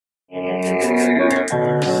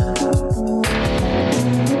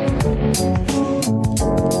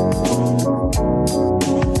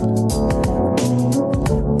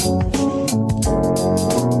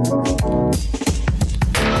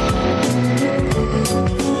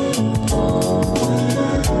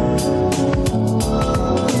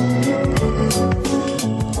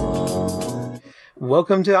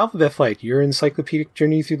Welcome to Alphabet Flight, your encyclopedic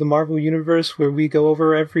journey through the Marvel Universe, where we go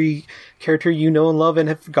over every character you know and love and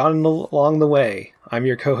have forgotten along the way. I'm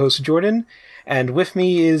your co-host, Jordan, and with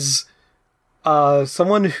me is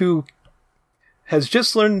someone who has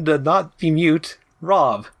just learned to not be mute,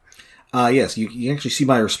 Rob. Yes, you can actually see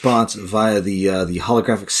my response via the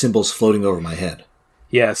holographic symbols floating over my head.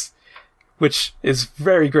 Yes, which is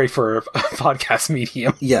very great for a podcast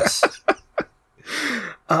medium. Yes.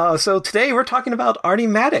 So today we're talking about Artie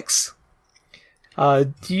Maddox.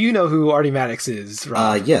 Do you know who Artie Maddox is,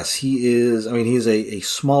 Rob? Yes, he is. I mean, he's a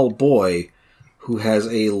small boy who has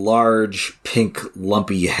a large, pink,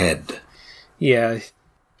 lumpy head. Yeah.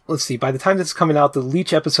 Let's see. By the time this is coming out, the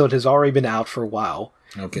Leech episode has already been out for a while.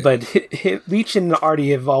 Okay. But Leech and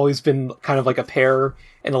Artie have always been kind of like a pair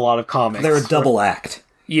in a lot of comics. They're a double act.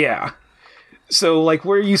 Yeah. So, like,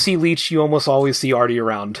 where you see Leech, you almost always see Artie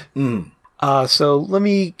around. Mm. So let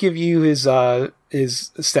me give you his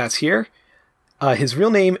stats here. His real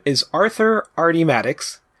name is Arthur Artie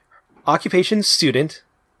Maddox. Occupation, student.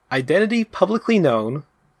 Identity, publicly known.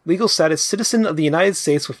 Legal status, citizen of the United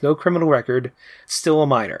States with no criminal record. Still a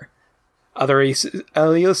minor. Other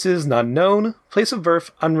aliases, not known. Place of birth,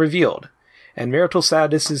 unrevealed. And marital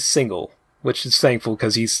status is single, which is thankful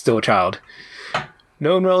because he's still a child.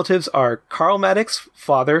 Known relatives are Carl Maddox,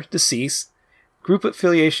 father, deceased. Group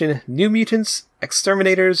affiliation, New Mutants,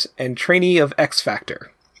 Exterminators, and trainee of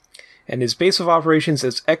X-Factor. And his base of operations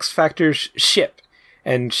is X-Factor's ship.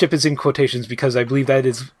 And ship is in quotations because I believe that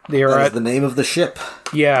is the name of the ship.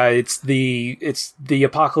 Yeah, it's the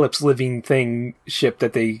Apocalypse Living Thing ship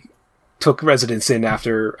that they took residence in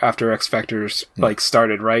after X-Factor's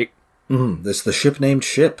started, right? Mm-hmm. That's the ship named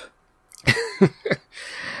Ship.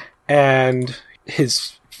 And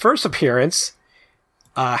his first appearance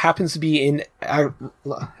happens to be in,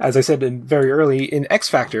 as I said very early, in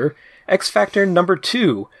X-Factor. X-Factor number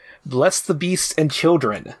 2, Bless the Beasts and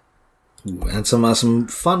Children. Ooh, and some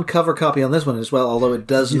fun cover copy on this one as well, although it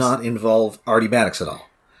does not involve Artie Maddox at all.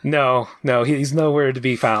 No, he's nowhere to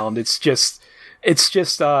be found. It's just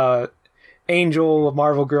Angel,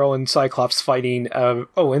 Marvel Girl, and Cyclops fighting, and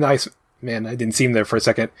Iceman, I didn't see him there for a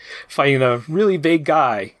second, fighting a really big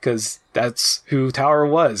guy, because that's who Tower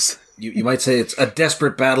was. You might say it's a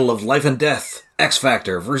desperate battle of life and death.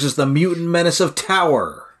 X-Factor versus the mutant menace of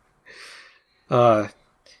Tower.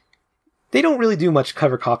 They don't really do much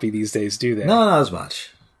cover copy these days, do they? No, not as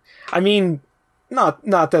much. I mean, not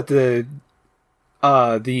that the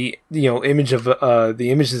image of the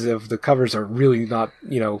images of the covers are really not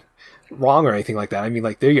wrong or anything like that. I mean,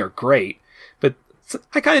 like, they are great, but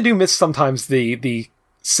I kind of do miss sometimes the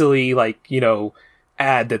silly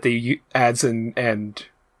ad that they ads and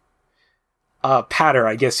patter,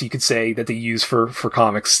 I guess you could say, that they use for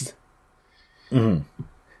comics. Mm-hmm.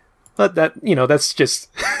 But that, that's just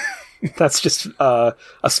that's just a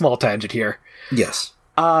small tangent here. Yes.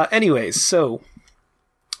 Anyways, so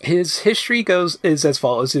his history is as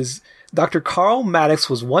follows: Dr. Carl Maddox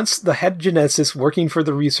was once the head geneticist working for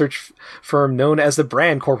the research firm known as the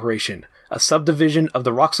Brand Corporation, a subdivision of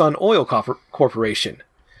the Roxxon Oil Corporation.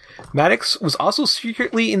 Maddox was also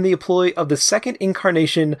secretly in the employ of the second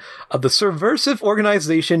incarnation of the subversive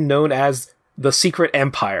organization known as the Secret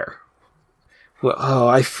Empire. Well,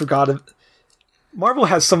 I forgot it. Marvel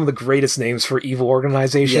has some of the greatest names for evil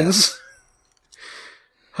organizations.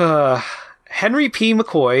 Yes. Henry P.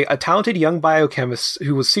 McCoy, a talented young biochemist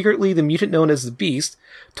who was secretly the mutant known as the Beast,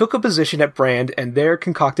 took a position at Brand and there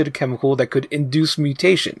concocted a chemical that could induce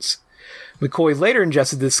mutations. McCoy later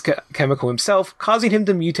ingested this chemical himself, causing him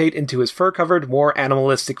to mutate into his fur-covered, more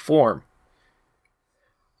animalistic form.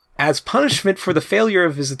 As punishment for the failure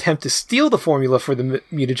of his attempt to steal the formula for the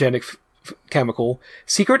mutagenic chemical,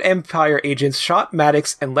 Secret Empire agents shot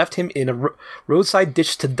Maddox and left him in a roadside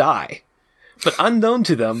ditch to die. But unknown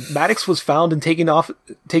to them, Maddox was found and taken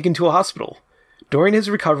to a hospital. During his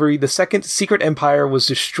recovery, the second Secret Empire was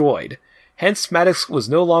destroyed. Hence, Maddox was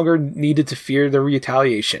no longer needed to fear their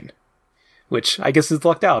retaliation. Which, I guess, is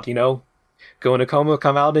lucked out, Go in a coma,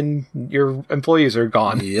 come out, and your employees are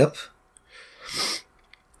gone. Yep.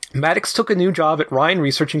 Maddox took a new job at Ryan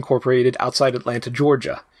Research Incorporated outside Atlanta,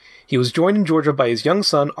 Georgia. He was joined in Georgia by his young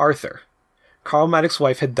son, Arthur. Carl Maddox's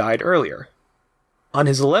wife had died earlier. On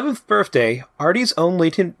his 11th birthday, Artie's own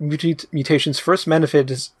latent mutations first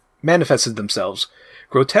manifested themselves,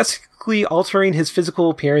 grotesquely altering his physical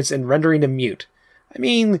appearance and rendering him mute. I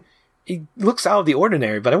mean, he looks out of the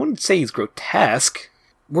ordinary, but I wouldn't say he's grotesque.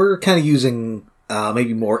 We're kind of using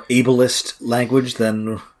maybe more ableist language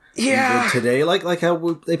than we would today. Like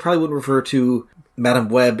how they probably wouldn't refer to Madame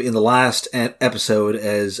Web in the last episode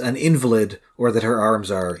as an invalid or that her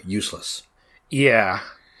arms are useless. Yeah.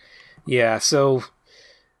 So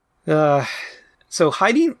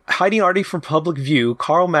hiding Artie from public view,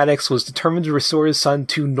 Carl Maddox was determined to restore his son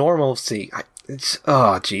to normalcy.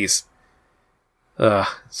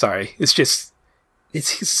 Sorry. It's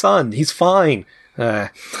his son. He's fine.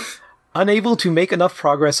 Unable to make enough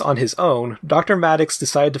progress on his own, Dr. Maddox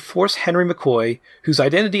decided to force Henry McCoy, whose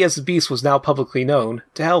identity as the Beast was now publicly known,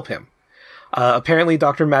 to help him. Apparently,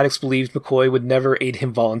 Dr. Maddox believed McCoy would never aid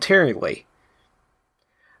him voluntarily.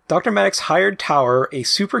 Dr. Maddox hired Tower, a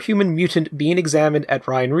superhuman mutant being examined at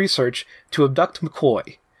Ryan Research, to abduct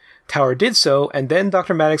McCoy. Tower did so, and then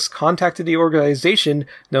Dr. Maddox contacted the organization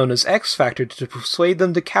known as X-Factor to persuade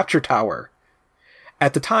them to capture Tower.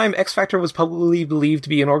 At the time, X-Factor was publicly believed to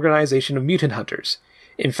be an organization of mutant hunters.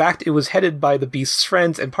 In fact, it was headed by the Beast's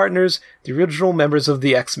friends and partners, the original members of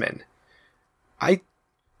the X-Men. I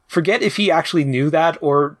forget if he actually knew that,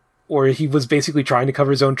 or he was basically trying to cover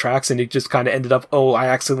his own tracks and it just kind of ended up, I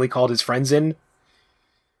accidentally called his friends in.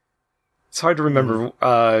 It's hard to remember,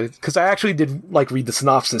 because I actually did read the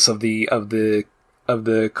synopsis of the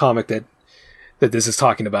comic that this is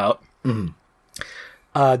talking about. Mm-hmm.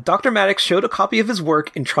 Dr. Maddox showed a copy of his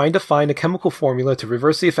work in trying to find a chemical formula to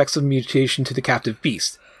reverse the effects of mutation to the captive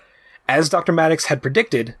Beast. As Dr. Maddox had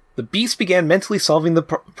predicted, the Beast began mentally solving the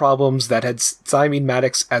problems that had stymied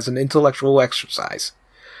Maddox as an intellectual exercise.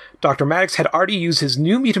 Dr. Maddox had already used his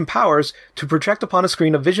new mutant powers to project upon a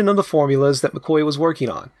screen a vision of the formulas that McCoy was working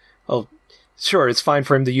on. Oh, sure, it's fine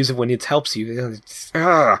for him to use it when it helps you.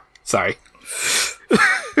 Sorry.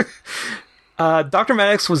 Dr.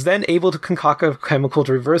 Maddox was then able to concoct a chemical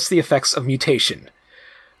to reverse the effects of mutation.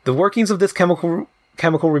 The workings of this chemical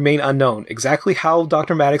remain unknown. Exactly how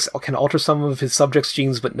Dr. Maddox can alter some of his subjects'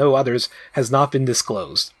 genes but no others has not been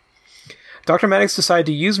disclosed. Dr. Maddox decided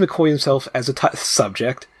to use McCoy himself as a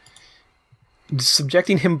subject,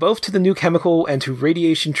 subjecting him both to the new chemical and to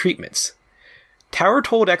radiation treatments. Tower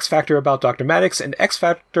told X-Factor about Dr. Maddox, and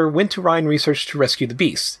X-Factor went to Ryan Research to rescue the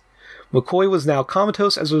Beast. McCoy was now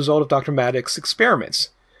comatose as a result of Dr. Maddox's experiments.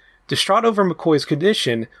 Distraught over McCoy's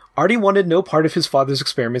condition, Artie wanted no part of his father's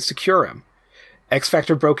experiments to cure him.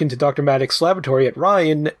 X-Factor broke into Dr. Maddox's laboratory at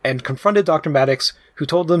Ryan and confronted Dr. Maddox, who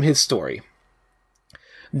told them his story.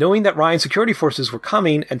 Knowing that Ryan's security forces were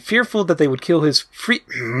coming, and fearful that they would kill his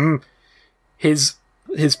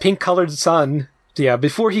pink-colored son,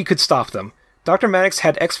 before he could stop them, Dr. Maddox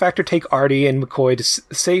had X-Factor take Artie and McCoy to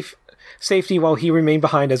safety while he remained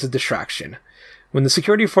behind as a distraction. When the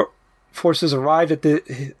security forces arrived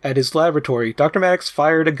at his laboratory, Dr. Maddox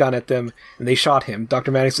fired a gun at them, and they shot him.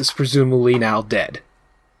 Dr. Maddox is presumably now dead.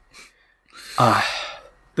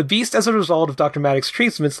 The Beast, as a result of Dr. Maddox's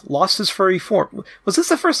treatments, lost his furry form. Was this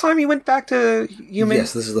the first time he went back to human?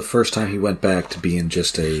 Yes, this is the first time he went back to being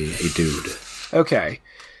just a dude. Okay.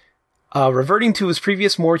 Reverting to his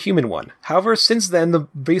previous, more human one. However, since then, the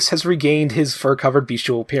Beast has regained his fur-covered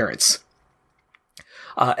bestial appearance.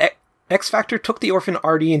 X-Factor took the orphan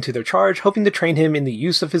Artie into their charge, hoping to train him in the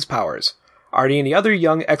use of his powers. Artie and the other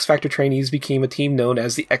young X-Factor trainees became a team known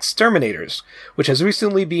as the Exterminators, which has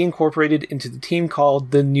recently been incorporated into the team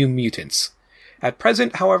called the New Mutants. At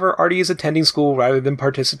present, however, Artie is attending school rather than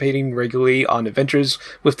participating regularly on adventures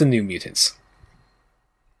with the New Mutants.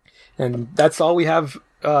 And that's all we have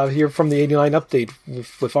here from the 89 update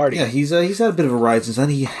with Artie. Yeah, he's had a bit of a rise since then.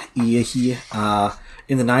 He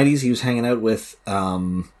in the 90s, he was hanging out with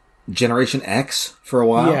Generation X for a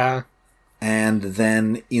while. Yeah. And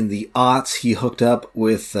then in the aughts, he hooked up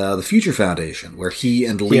with the Future Foundation, where he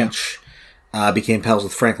and Leech became pals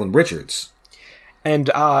with Franklin Richards. And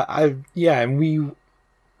we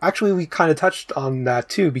kind of touched on that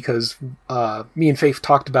too, because me and Faith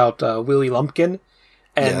talked about Willie Lumpkin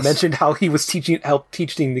and mentioned how he was helped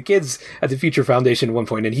teaching the kids at the Future Foundation at one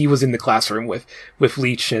point, and he was in the classroom with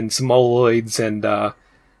Leech and some Moloids and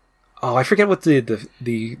I forget what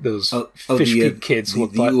those fish kids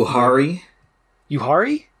look like. The Uhari.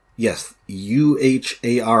 Uhari? Yes,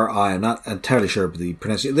 Uhari. I'm not entirely sure of the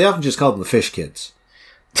pronunciation. They often just call them the fish kids.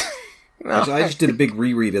 Actually, I just did a big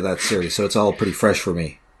reread of that series, so it's all pretty fresh for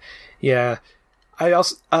me. Yeah. I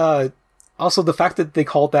also the fact that they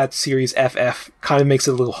called that series FF kind of makes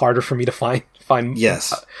it a little harder for me to find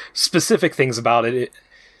specific things about it.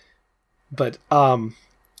 But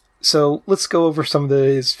so let's go over some of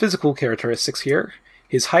his physical characteristics here.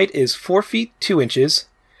 His height is 4 feet 2 inches,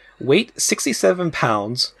 weight 67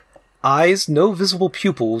 pounds, eyes no visible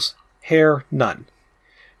pupils, hair none.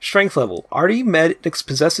 Strength level. Artie Maddox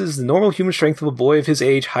possesses the normal human strength of a boy of his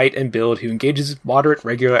age, height, and build who engages in moderate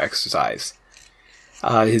regular exercise.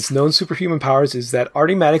 His known superhuman powers is that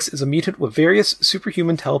Artie Maddox is a mutant with various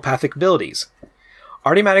superhuman telepathic abilities.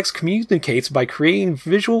 Artie Maddox communicates by creating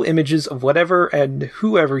visual images of whatever and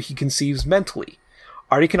whoever he conceives mentally.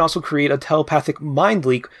 Artie can also create a telepathic mind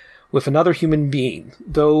link with another human being,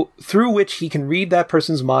 though through which he can read that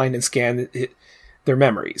person's mind and scan their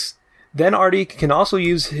memories. Then Artie can also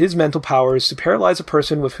use his mental powers to paralyze a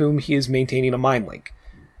person with whom he is maintaining a mind link.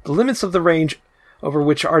 The limits of the range over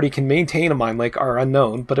which Artie can maintain a mind link are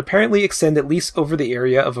unknown, but apparently extend at least over the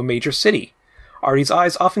area of a major city. Artie's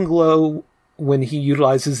eyes often glow when he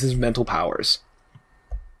utilizes his mental powers.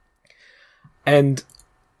 And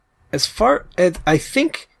as far as I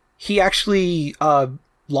think he actually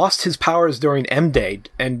lost his powers during M-Day,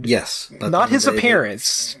 and yes, not his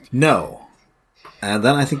appearance. No. And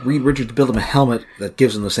then I think Reed Richards built him a helmet that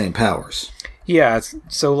gives him the same powers. Yeah,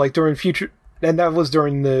 so like during Future... And that was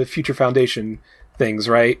during the Future Foundation things,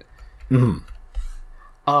 right?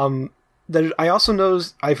 Mm-hmm. I also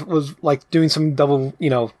noticed, I was like doing some double,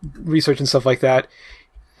 research and stuff like that.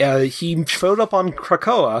 He showed up on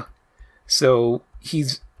Krakoa, so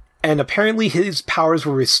and apparently his powers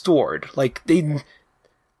were restored. Like,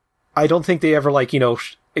 I don't think they ever,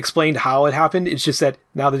 explained how it happened. It's just that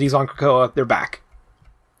now that he's on Krakoa, they're back.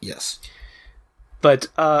 Yes. But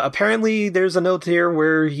apparently there's a note here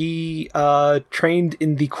where he trained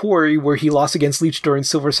in the quarry where he lost against Leech during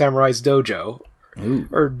Silver Samurai's dojo.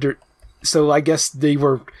 Ooh. So I guess they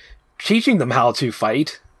were teaching them how to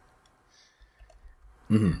fight.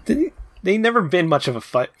 Mm-hmm. They never been much of a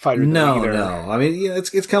fighter. No, either. no. I mean,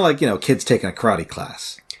 it's kind of like, kids taking a karate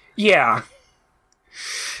class. Yeah.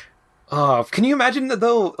 Can you imagine,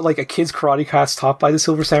 though, like a kid's karate class taught by the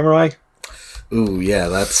Silver Samurai? Ooh, yeah,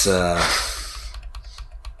 that's...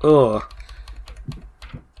 Ugh.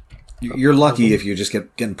 You're lucky if you just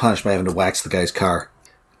getting punished by having to wax the guy's car.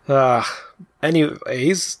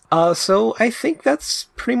 Anyways, so I think that's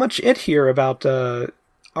pretty much it here about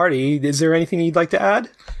Artie. Is there anything you'd like to add?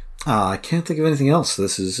 I can't think of anything else.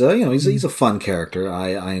 This is, he's a fun character.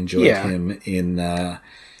 I enjoyed him in the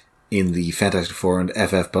Fantastic Four and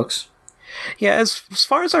FF books. Yeah, as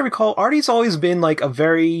far as I recall, Artie's always been like a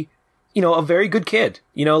very good kid.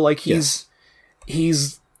 He's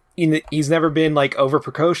never been like over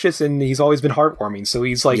precocious, and he's always been heartwarming. So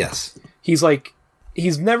he's like,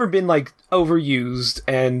 he's never been like overused,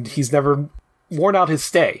 and he's never worn out his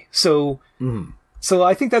stay. So, so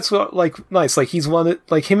I think that's nice. Like he's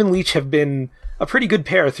him and Leech have been a pretty good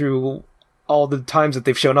pair through all the times that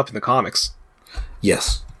they've shown up in the comics.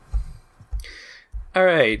 Yes. All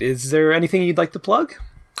right. Is there anything you'd like to plug?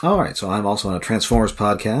 All right. So I'm also on a Transformers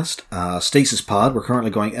podcast, Stasis Pod. We're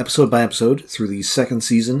currently going episode by episode through the second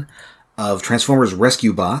season of Transformers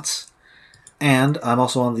Rescue Bots. And I'm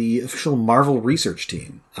also on the official Marvel research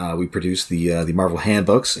team. We produce the Marvel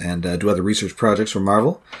handbooks and do other research projects for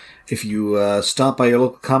Marvel. If you stop by your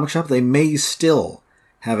local comic shop, they may still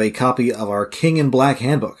have a copy of our King in Black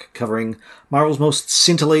handbook covering Marvel's most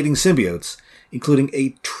scintillating symbiotes, including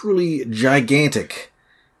a truly gigantic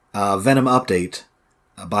Venom update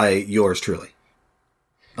by yours truly.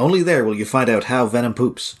 Only there will you find out how Venom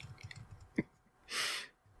poops.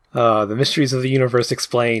 The mysteries of the universe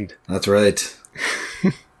explained. That's right.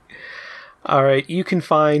 All right, you can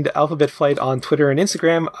find Alphabet Flight on Twitter and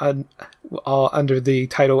Instagram under the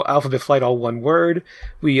title Alphabet Flight, all one word.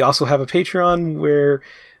 We also have a Patreon where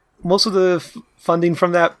most of the funding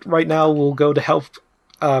from that right now will go to help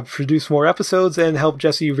produce more episodes and help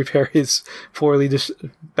Jesse repair his poorly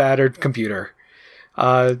battered computer.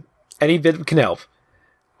 Any bit can help.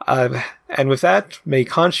 And with that, may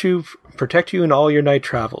Khonshu protect you in all your night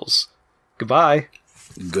travels. Goodbye.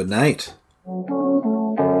 Good night.